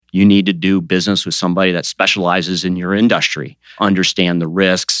You need to do business with somebody that specializes in your industry, understand the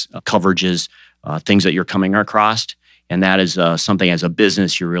risks, coverages, things that you're coming across. And that is something as a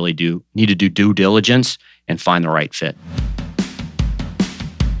business you really need to do due diligence and find the right fit.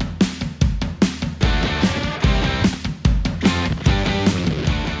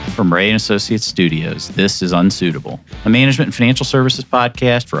 From Ray & Associates Studios, this is Unsuitable, a management and financial services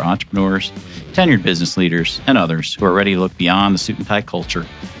podcast for entrepreneurs, tenured business leaders, and others who are ready to look beyond the suit and tie culture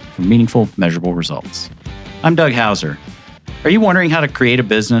for meaningful, measurable results. I'm Doug Hauser. Are you wondering how to create a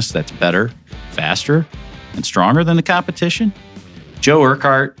business that's better, faster, and stronger than the competition? Joe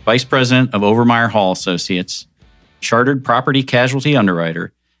Urquhart, Vice President of Overmeyer Hall Associates, chartered property casualty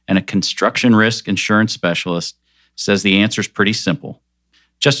underwriter, and a construction risk insurance specialist, says the answer is pretty simple.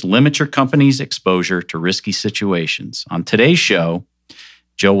 Just limit your company's exposure to risky situations. On today's show,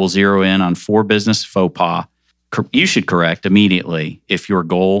 Joe will zero in on 4 business faux pas you should correct immediately if your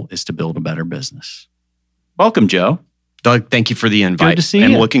goal is to build a better business. Welcome, Joe. Doug, thank you for the invite. Good to see you.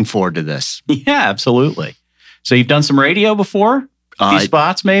 I'm looking forward to this. Yeah, absolutely. So you've done some radio before? A few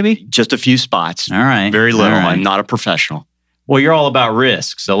spots, maybe? Just a few spots. All right. Very little. All right. I'm not a professional. Well, you're all about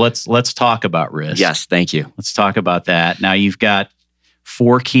risk. So let's talk about risk. Yes, thank you. Let's talk about that. Now, you've got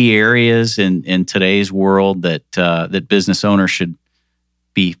 4 key areas in today's world that business owners should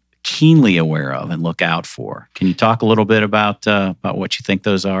be keenly aware of and look out for. Can you talk a little bit about what you think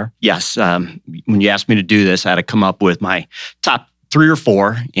those are? Yes. When you asked me to do this, I had to come up with my top 3 or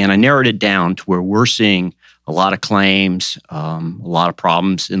 4, and I narrowed it down to where we're seeing a lot of claims, a lot of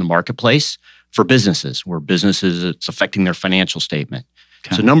problems in the marketplace for businesses, where businesses, it's affecting their financial statement.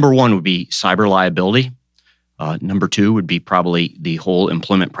 Okay. So number 1 would be cyber liability. Number 2 would be probably the whole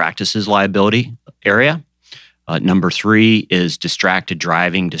employment practices liability area. Number 3 is distracted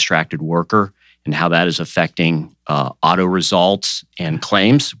driving, distracted worker, and how that is affecting auto results and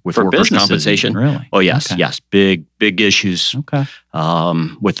claims with for workers' compensation. Really? Oh, yes, okay. Yes. Big issues okay.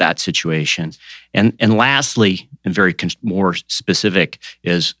 With that situation. And lastly, and very more specific,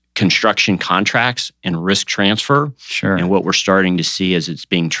 is construction contracts and risk transfer. Sure. And what we're starting to see is it's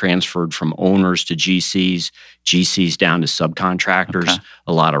being transferred from owners to GCs down to subcontractors. Okay.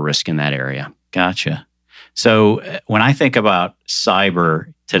 A lot of risk in that area. Gotcha. So when I think about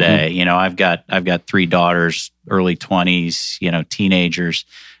cyber today, mm-hmm. I've got 3 daughters, early 20s, teenagers.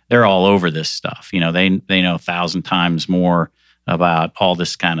 They're all over this stuff. They know 1,000 times more about all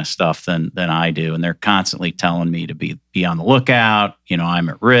this kind of stuff than I do. And they're constantly telling me to be on the lookout. I'm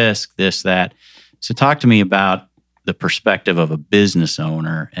at risk, this, that. So talk to me about the perspective of a business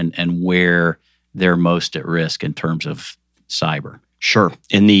owner and where they're most at risk in terms of cyber. Sure.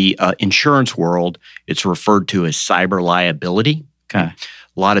 In the insurance world, it's referred to as cyber liability. Okay.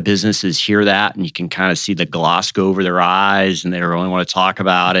 A lot of businesses hear that, and you can kind of see the gloss go over their eyes, and they really want to talk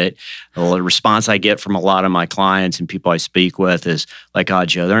about it. Well, the response I get from a lot of my clients and people I speak with is like, "Oh,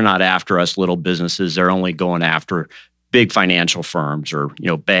 Joe, they're not after us little businesses. They're only going after big financial firms or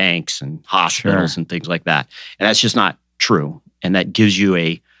banks and hospitals and things like that." And that's just not true. And that gives you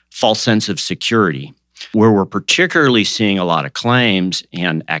a false sense of security. Where we're particularly seeing a lot of claims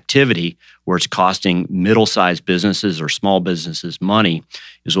and activity where it's costing middle-sized businesses or small businesses money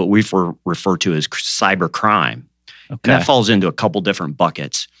is what we refer to as cyber crime. Okay. And that falls into a couple different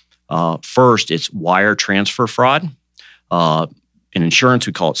buckets. First, it's wire transfer fraud. In insurance,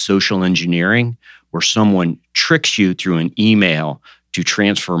 we call it social engineering, where someone tricks you through an email to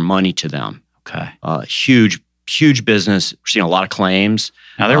transfer money to them. Okay. Huge business. We're seeing a lot of claims.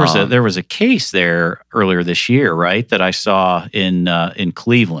 Now there was a case there earlier this year, right? That I saw in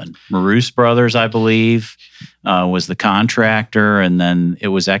Cleveland. Maroos Brothers, I believe, was the contractor, and then it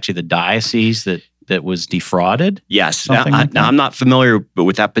was actually the diocese that was defrauded. Yes. Now, I'm not familiar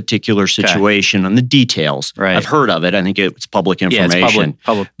with that particular situation on the details. Right. I've heard of it. I think it's public information. Yeah, it's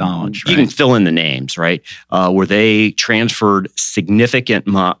public knowledge. You can fill in the names, right? Where they transferred significant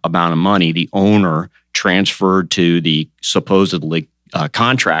amount of money. The owner transferred to the supposedly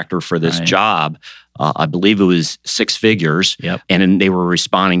contractor for this job. I believe it was 6 figures. Yep. And then they were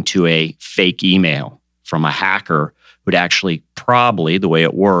responding to a fake email from a hacker who'd actually probably, the way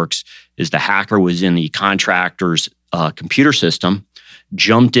it works, is the hacker was in the contractor's computer system,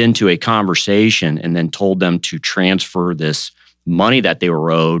 jumped into a conversation, and then told them to transfer this money that they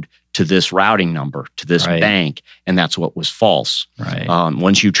were owed to this routing number, to this bank, and that's what was false. Right.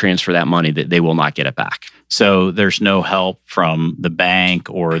 Once you transfer that money, they will not get it back. So there's no help from the bank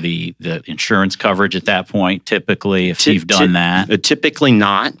or the insurance coverage at that point, typically, if you've done that? Typically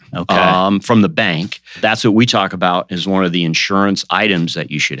not. Okay. From the bank. That's what we talk about as one of the insurance items that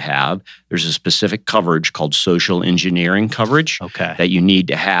you should have. There's a specific coverage called social engineering coverage that you need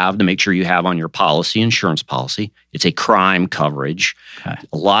to have to make sure you have on your policy, insurance policy. It's a crime coverage. Okay.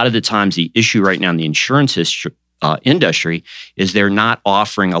 A lot of the times the issue right now in the insurance industry is they're not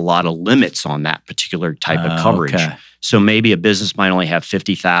offering a lot of limits on that particular type of coverage. Okay. So maybe a business might only have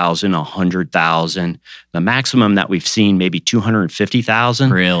 50,000, 100,000. The maximum that we've seen maybe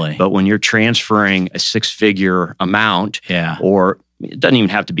 250,000. Really? But when you're transferring a six-figure amount, Yeah. or it doesn't even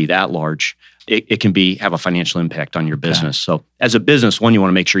have to be that large, it can have a financial impact on your business. So as a business, one, you want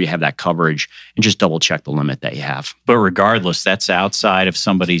to make sure you have that coverage and just double check the limit that you have. But regardless, that's outside of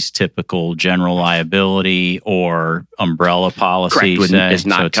somebody's typical general liability or umbrella policy. Correct. It's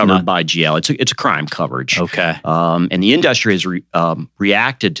not So covered by GL. It's a crime coverage. Okay. And the industry has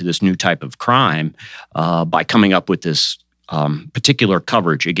reacted to this new type of crime by coming up with this particular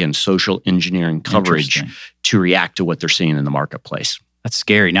coverage, again, social engineering coverage, to react to what they're seeing in the marketplace. That's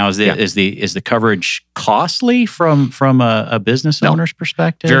scary. Now, is the coverage costly from a business owner's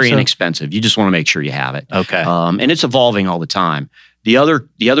perspective? Very inexpensive. You just want to make sure you have it. Okay. And it's evolving all the time. The other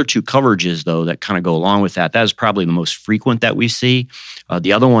two coverages, though, that kind of go along with that is probably the most frequent that we see.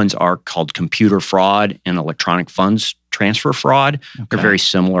 The other ones are called computer fraud and electronic funds transfer fraud. Okay. They're very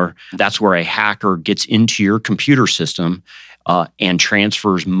similar. That's where a hacker gets into your computer system and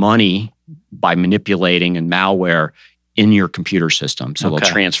transfers money by manipulating and malware in your computer system. So they'll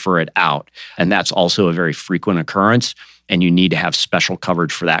transfer it out. And that's also a very frequent occurrence. And you need to have special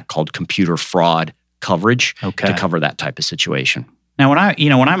coverage for that called computer fraud coverage to cover that type of situation. Now, when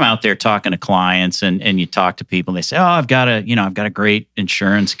I'm out there talking to clients and you talk to people, they say, "Oh, I've got a great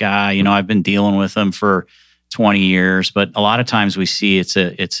insurance guy. I've been dealing with them for 20 years." But a lot of times we see it's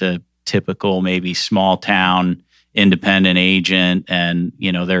a typical maybe small town independent agent, and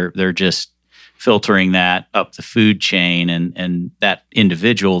they're just filtering that up the food chain, and that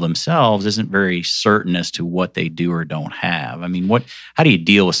individual themselves isn't very certain as to what they do or don't have. I mean, how do you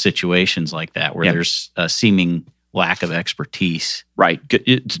deal with situations like that where there's a seeming lack of expertise? Right.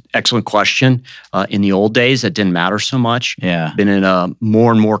 It's an excellent question. In the old days, that didn't matter so much. Yeah. Been in a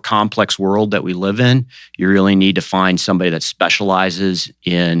more and more complex world that we live in, you really need to find somebody that specializes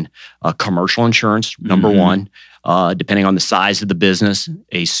in commercial insurance, number one. Depending on the size of the business,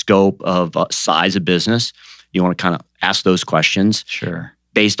 a scope of size of business, you want to kind of ask those questions. Sure.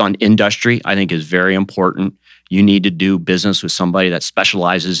 Based on industry, I think is very important. You need to do business with somebody that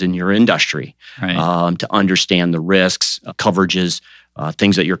specializes in your industry to understand the risks, coverages,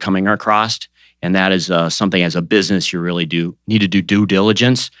 things that you're coming across. And that is something as a business you really need to do due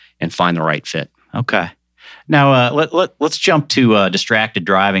diligence and find the right fit. Okay. Now, let's jump to distracted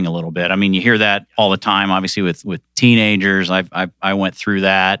driving a little bit. I mean, you hear that all the time, obviously, with teenagers. I went through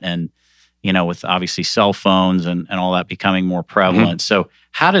that, and, with obviously cell phones and all that becoming more prevalent. So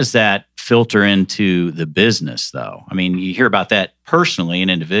how does that filter into the business, though? I mean, you hear about that personally and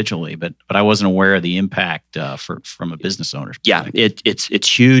individually, but I wasn't aware of the impact from a business owner's perspective. Yeah,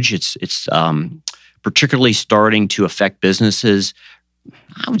 it's huge. It's particularly starting to affect businesses.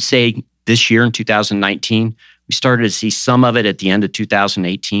 I would say this year in 2019, we started to see some of it at the end of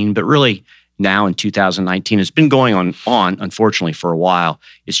 2018, but really now in 2019, it's been going on unfortunately, for a while.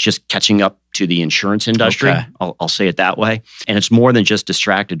 It's just catching up to the insurance industry. Okay. I'll say it that way. And it's more than just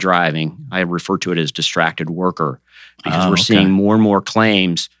distracted driving. I refer to it as distracted worker because we're seeing more and more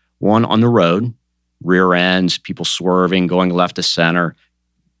claims, one on the road, rear ends, people swerving, going left to center,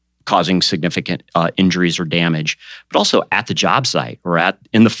 causing significant injuries or damage, but also at the job site or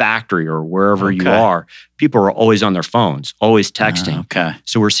in the factory or wherever you are. People are always on their phones, always texting.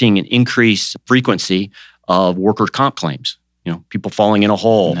 So we're seeing an increased frequency of workers' comp claims. People falling in a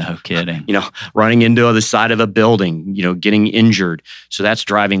hole. No kidding. Running into the side of a building, getting injured. So that's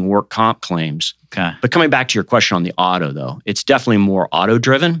driving work comp claims. Okay. But coming back to your question on the auto, though, it's definitely more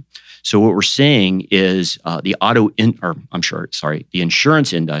auto-driven. So what we're seeing is the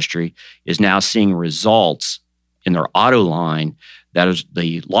insurance industry is now seeing results in their auto line that is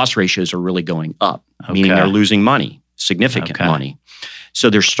the loss ratios are really going up, meaning they're losing money, significant money. So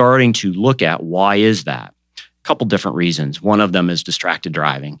they're starting to look at why is that? A couple different reasons. One of them is distracted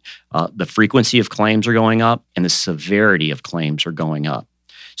driving. The frequency of claims are going up and the severity of claims are going up.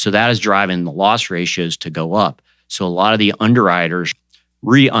 So that is driving the loss ratios to go up. So a lot of the underwriters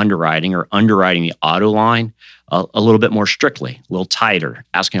re-underwriting or underwriting the auto line a little bit more strictly, a little tighter,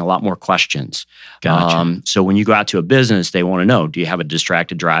 asking a lot more questions. Gotcha. So when you go out to a business, they want to know, do you have a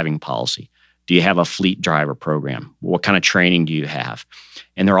distracted driving policy? Do you have a fleet driver program? What kind of training do you have?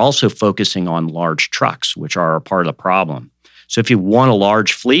 And they're also focusing on large trucks, which are a part of the problem. So if you want a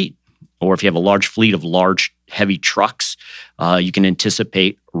large fleet, or if you have a large fleet of large, heavy trucks, you can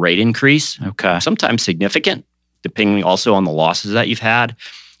anticipate rate increase. Okay. Sometimes significant, depending also on the losses that you've had,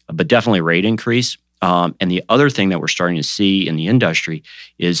 but definitely rate increase. And the other thing that we're starting to see in the industry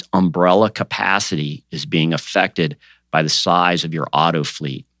is umbrella capacity is being affected by the size of your auto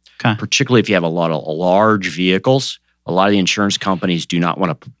fleet. Okay. Particularly if you have a lot of large vehicles. A lot of the insurance companies do not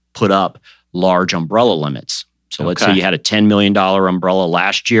want to put up large umbrella limits. So let's say you had a $10 million umbrella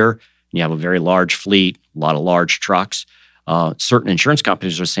last year, and you have a very large fleet, a lot of large trucks. Certain insurance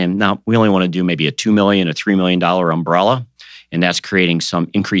companies are saying, no, we only want to do maybe a $2 million, a $3 million umbrella. And that's creating some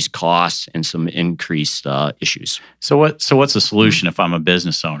increased costs and some increased issues. So what's the solution if I'm a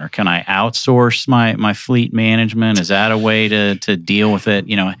business owner? Can I outsource my fleet management? Is that a way to deal with it?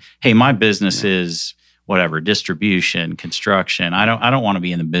 Hey, my business is whatever, distribution, construction. I don't want to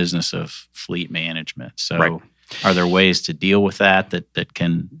be in the business of fleet management. So are there ways to deal with that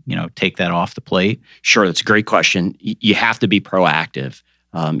can, take that off the plate? Sure, that's a great question. You have to be proactive.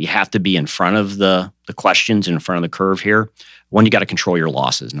 You have to be in front of the questions, in front of the curve here. One, you got to control your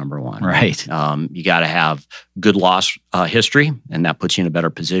losses, number one. Right. You got to have good loss history, and that puts you in a better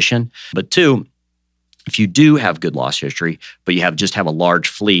position. But two, if you do have good loss history, but you just have a large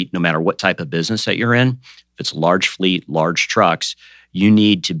fleet, no matter what type of business that you're in, if it's a large fleet, large trucks, you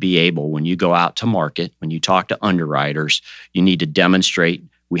need to be able, when you go out to market, when you talk to underwriters, you need to demonstrate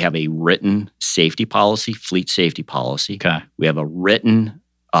we have a written safety policy, fleet safety policy. Okay. We have a written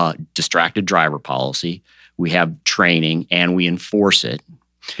distracted driver policy. We have training, and we enforce it.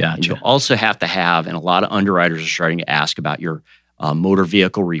 Gotcha. And you also have to have, and a lot of underwriters are starting to ask about your motor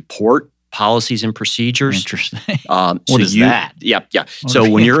vehicle report policies and procedures. Interesting. What is that? Yeah. Motor So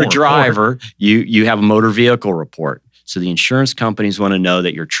when you're a vehicle driver, you have a motor vehicle report. So the insurance companies want to know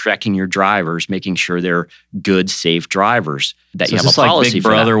that you're checking your drivers, making sure they're good, safe drivers, that you have a policy like Big for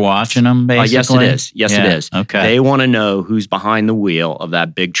Brother that. watching them, basically? Yes, it is. Yes, it is. Okay. They want to know who's behind the wheel of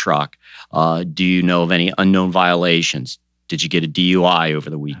that big truck. Do you know of any unknown violations? Did you get a DUI over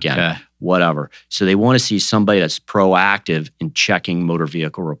the weekend? Okay. Whatever. So they want to see somebody that's proactive in checking motor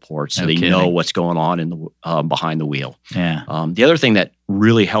vehicle reports, so they know what's going on in the behind the wheel. Yeah. The other thing that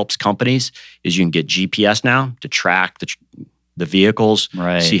really helps companies is you can get GPS now to track the vehicles,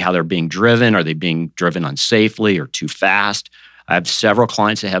 see how they're being driven. Are they being driven unsafely or too fast? I have several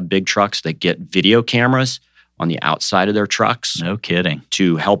clients that have big trucks that get video cameras on the outside of their trucks. No kidding.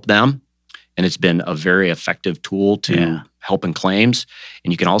 To help them. And it's been a very effective tool to help in claims.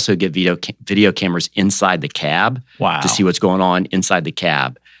 And you can also get video cameras inside the cab to see what's going on inside the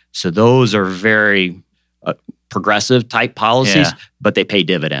cab. So those are very progressive type policies, but they pay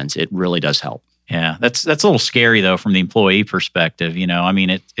dividends. It really does help. Yeah, that's a little scary though from the employee perspective. I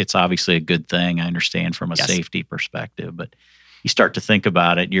mean, it's obviously a good thing. I understand from a safety perspective, but you start to think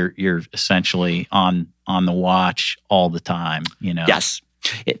about it, you're essentially on the watch all the time. Yes.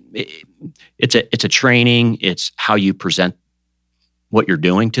 It's a training. It's how you present what you're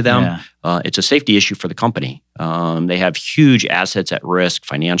doing to them. Yeah. It's a safety issue for the company. They have huge assets at risk,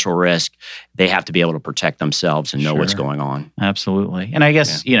 financial risk. They have to be able to protect themselves and know what's going on. Absolutely. And I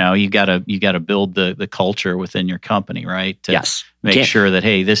guess you got to build the culture within your company, right? To make sure that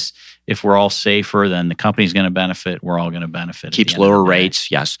if we're all safer, then the company's going to benefit. We're all going to benefit. Keeps lower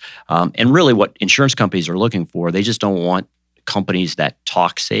rates. Yes. And really, what insurance companies are looking for, they just don't want companies that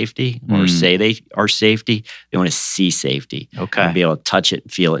talk safety or say they are safety. They want to see safety. Okay. And be able to touch it,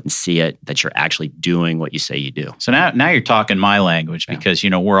 feel it, and see it, that you're actually doing what you say you do. So now you're talking my language because,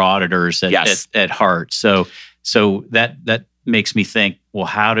 we're auditors at heart. So that makes me think, well,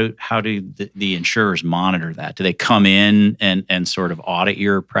 how do the insurers monitor that? Do they come in and sort of audit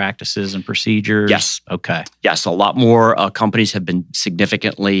your practices and procedures? Yes. Okay. Yes, a lot more companies have been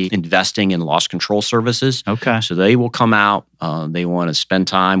significantly investing in loss control services. Okay. So they will come out. They want to spend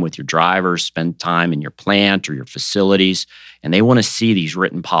time with your drivers, spend time in your plant or your facilities, and they want to see these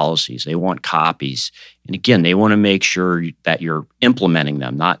written policies. They want copies. And again, they want to make sure that you're implementing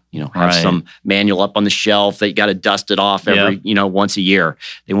them, not have some manual up on the shelf that you got to dust it off every once a year.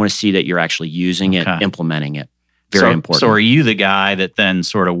 They want to see that you're actually using it, implementing it. Very important. So are you the guy that then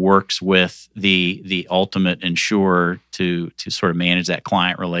sort of works with the ultimate insurer to sort of manage that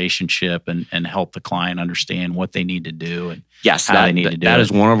client relationship and help the client understand what they need to do and how they need to do it? That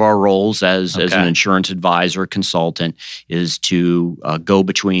is one of our roles as an insurance advisor, consultant, is to go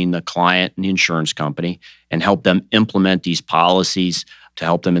between the client and the insurance company and help them implement these policies to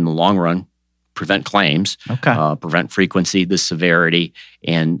help them in the long run prevent claims, prevent frequency, the severity,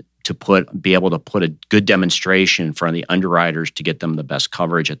 and be able to put a good demonstration in front of the underwriters to get them the best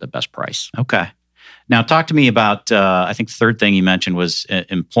coverage at the best price. Okay. Now, talk to me about, I think the third thing you mentioned was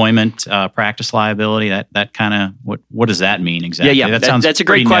employment practice liability. That kind of, what does that mean exactly? Yeah. That's a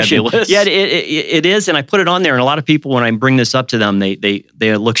great question. Nebulous. Yeah, it is. And I put it on there. And a lot of people, when I bring this up to them, they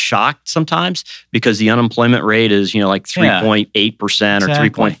look shocked sometimes because the unemployment rate is, like 3.8% or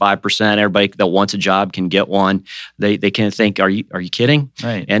 3.5%. Everybody that wants a job can get one. They kind of think, are you kidding?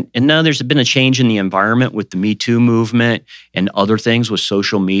 Right. And no, there's been a change in the environment with the Me Too movement and other things with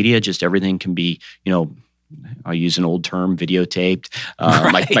social media. Just everything can be, I'll use an old term, videotaped.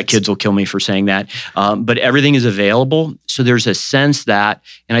 Right. My kids will kill me for saying that. But everything is available. So there's a sense that,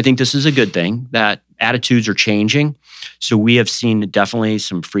 and I think this is a good thing, that attitudes are changing. So we have seen definitely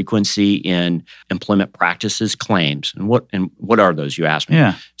some frequency in employment practices claims. And what are those, you asked me?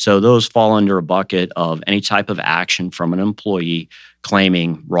 Yeah. So those fall under a bucket of any type of action from an employee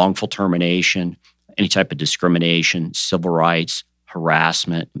claiming wrongful termination, any type of discrimination, civil rights,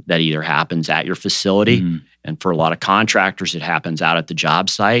 harassment that either happens at your facility, and for a lot of contractors, it happens out at the job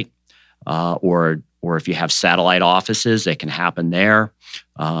site, or if you have satellite offices, they can happen there.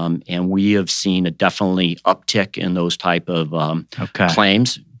 And we have seen a definitely uptick in those type of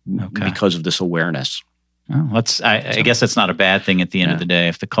claims because of this awareness. Well, I guess that's not a bad thing at the end of the day.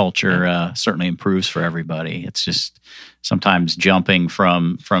 If the culture certainly improves for everybody, it's just sometimes jumping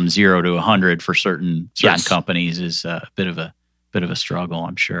from 0 to 100 for certain companies is a bit of a struggle,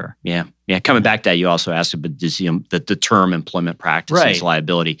 I'm sure. Yeah. Coming back to that, you also asked about the term employment practices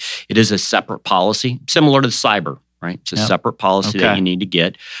liability. It is a separate policy, similar to cyber, right? It's a separate policy that you need to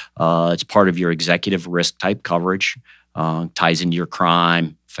get. It's part of your executive risk type coverage, ties into your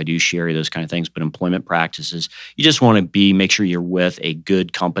crime, fiduciary, those kind of things. But employment practices, you just want to make sure you're with a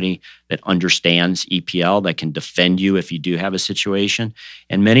good company that understands EPL, that can defend you if you do have a situation.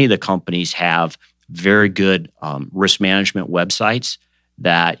 And many of the companies have very good risk management websites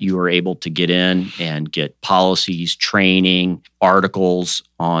that you are able to get in and get policies, training, articles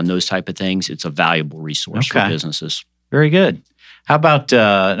on those type of things. It's a valuable resource for businesses. Very good. How about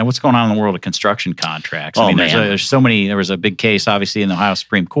now what's going on in the world of construction contracts? There's so many. There was a big case, obviously, in the Ohio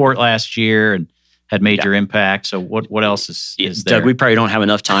Supreme Court last year and had major impact. So what else is there? Doug, we probably don't have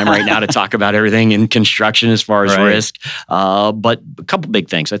enough time right now to talk about everything in construction as far as risk. But a couple big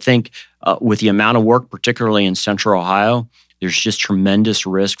things. I think with the amount of work, particularly in Central Ohio, there's just tremendous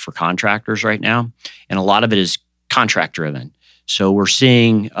risk for contractors right now. And a lot of it is contract driven. So we're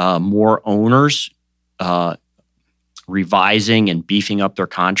seeing more owners revising and beefing up their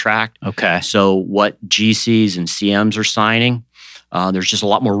contract. Okay. So what GCs and CMs are signing, there's just a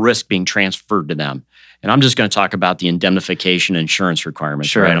lot more risk being transferred to them. And I'm just going to talk about the indemnification insurance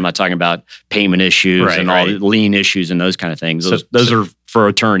requirements, right? I'm not talking about payment issues and all the lien issues and those kind of things. Those are for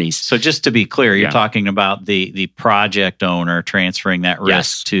attorneys. So just to be clear, you're talking about the project owner transferring that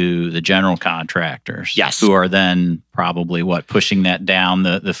risk to the general contractors, who are then probably pushing that down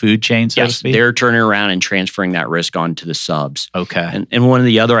the food chain, so to speak? They're turning around and transferring that risk onto the subs. Okay. And one of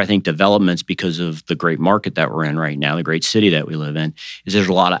the other, I think, developments because of the great market that we're in right now, the great city that we live in, is there's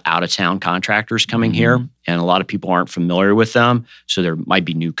a lot of out-of-town contractors coming here, and a lot of people aren't familiar with them. So there might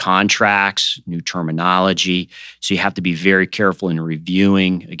be new contracts, new terminology. So you have to be very careful in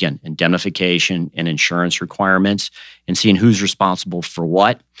reviewing, again, indemnification and insurance requirements and seeing who's responsible for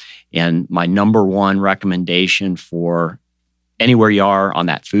what. And my number one recommendation for anywhere you are on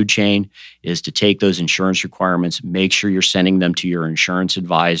that food chain is to take those insurance requirements, make sure you're sending them to your insurance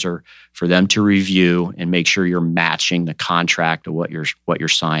advisor for them to review and make sure you're matching the contract to what you're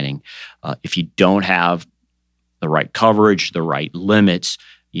signing. If you don't have the right coverage, the right limits,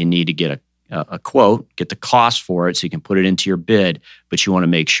 you need to get a quote, get the cost for it so you can put it into your bid, but you want to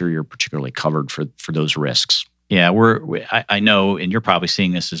make sure you're particularly covered for those risks. Yeah, I know, and you're probably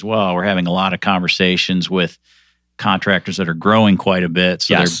seeing this as well. We're having a lot of conversations with contractors that are growing quite a bit.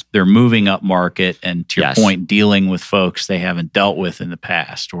 So they're moving up market and, to your point, dealing with folks they haven't dealt with in the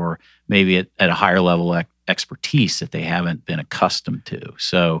past, or maybe at a higher level expertise that they haven't been accustomed to.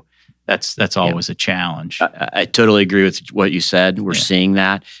 So that's always a challenge. I totally agree with what you said. We're seeing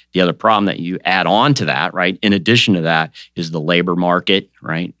that. The other problem that you add on to that, right, in addition to that, is the labor market,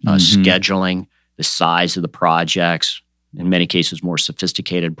 right? Scheduling, the size of the projects, in many cases more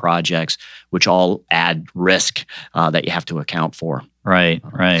sophisticated projects, which all add risk that you have to account for. Right.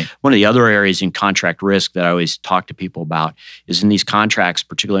 One of the other areas in contract risk that I always talk to people about is in these contracts,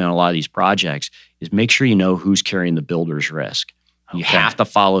 particularly on a lot of these projects, is make sure you know who's carrying the builder's risk. You have to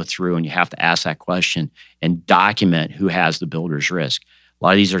follow through and you have to ask that question and document who has the builder's risk. A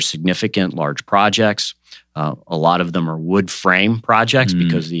lot of these are significant, large projects. A lot of them are wood frame projects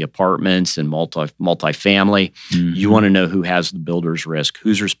because the apartments and multifamily. You want to know who has the builder's risk,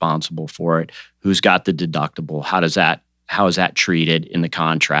 who's responsible for it, who's got the deductible, how is that treated in the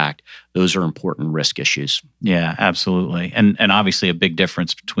contract. Those are important risk issues. Yeah, absolutely. And obviously a big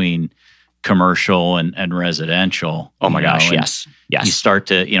difference between commercial and residential. Oh my gosh, yes. You start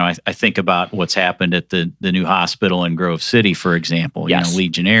to, I think about what's happened at the new hospital in Grove City, for example,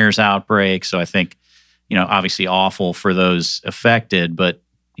 Legionnaires outbreak. So I think, obviously awful for those affected, but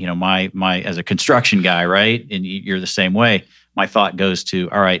my as a construction guy, right? And you're the same way. My thought goes to,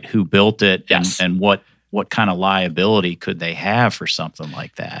 all right, who built it and what kind of liability could they have for something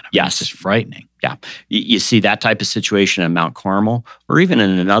like that? It's just frightening. Yeah. You see that type of situation at Mount Carmel, or even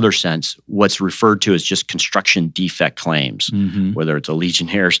in another sense, what's referred to as just construction defect claims, whether it's a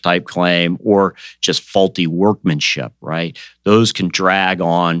Legionnaires type claim or just faulty workmanship, right? Those can drag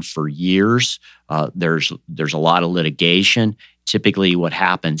on for years. There's a lot of litigation. Typically what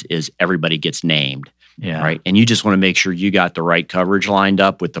happens is everybody gets named, right? And you just want to make sure you got the right coverage lined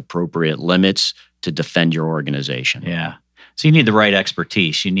up with appropriate limits to defend your organization. Yeah. So you need the right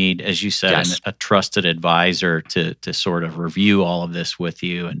expertise. You need, as you said, a trusted advisor to sort of review all of this with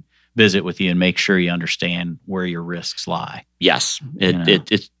you and visit with you and make sure you understand where your risks lie. Yes.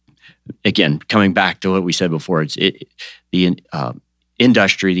 It's again, coming back to what we said before, the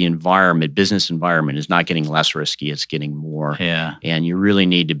industry, the environment, business environment is not getting less risky, it's getting more. Yeah. And you really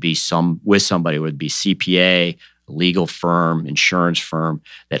need to be with somebody, would be CPA, legal firm, insurance firm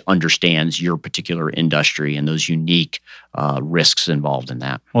that understands your particular industry and those unique risks involved in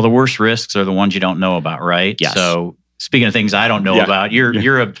that. Well, the worst risks are the ones you don't know about, right? Yes. So speaking of things I don't know about,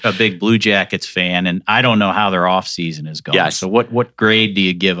 you're a big Blue Jackets fan, and I don't know how their off season is going. Yes. So what grade do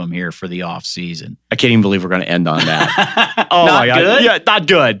you give them here for the off season? I can't even believe we're going to end on that. Oh my God! Good? Yeah, not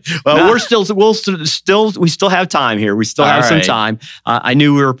good. We still have time here. We still have some time. I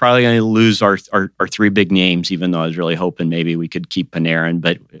knew we were probably going to lose our three big names, even though I was really hoping maybe we could keep Panarin,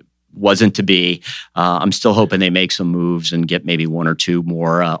 but it wasn't to be. I'm still hoping they make some moves and get maybe one or two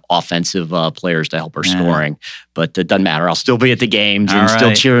more offensive players to help our scoring. But it doesn't matter. I'll still be at the games and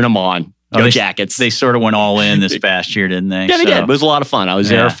still cheering them on. Go Jackets. They sort of went all in this past year, didn't they? Yeah, they did. It was a lot of fun. I was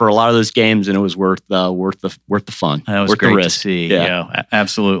there for a lot of those games, and it was worth the fun. That was worth great the risk. to see. Yeah,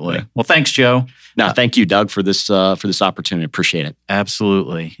 absolutely. Yeah. Well, thanks, Joe. No, thank you, Doug, for this opportunity. Appreciate it.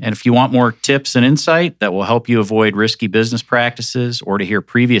 Absolutely. And if you want more tips and insight that will help you avoid risky business practices or to hear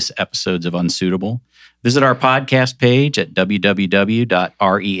previous episodes of Unsuitable, visit our podcast page at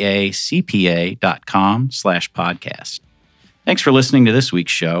www.reacpa.com/podcast. Thanks for listening to this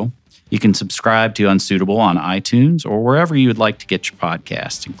week's show. You can subscribe to Unsuitable on iTunes or wherever you would like to get your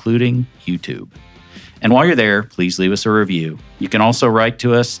podcasts, including YouTube. And while you're there, please leave us a review. You can also write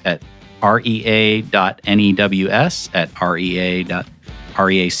to us at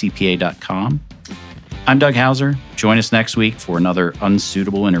rea.news@reacpa.com. I'm Doug Hauser. Join us next week for another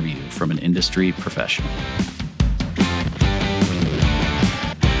Unsuitable interview from an industry professional.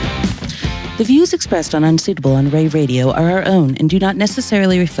 The views expressed on Unsuitable on Ray Radio are our own and do not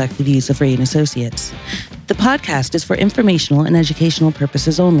necessarily reflect the views of Ray & Associates. The podcast is for informational and educational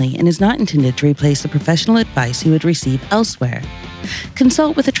purposes only and is not intended to replace the professional advice you would receive elsewhere.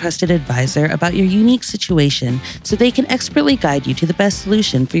 Consult with a trusted advisor about your unique situation so they can expertly guide you to the best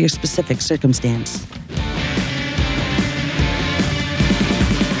solution for your specific circumstance.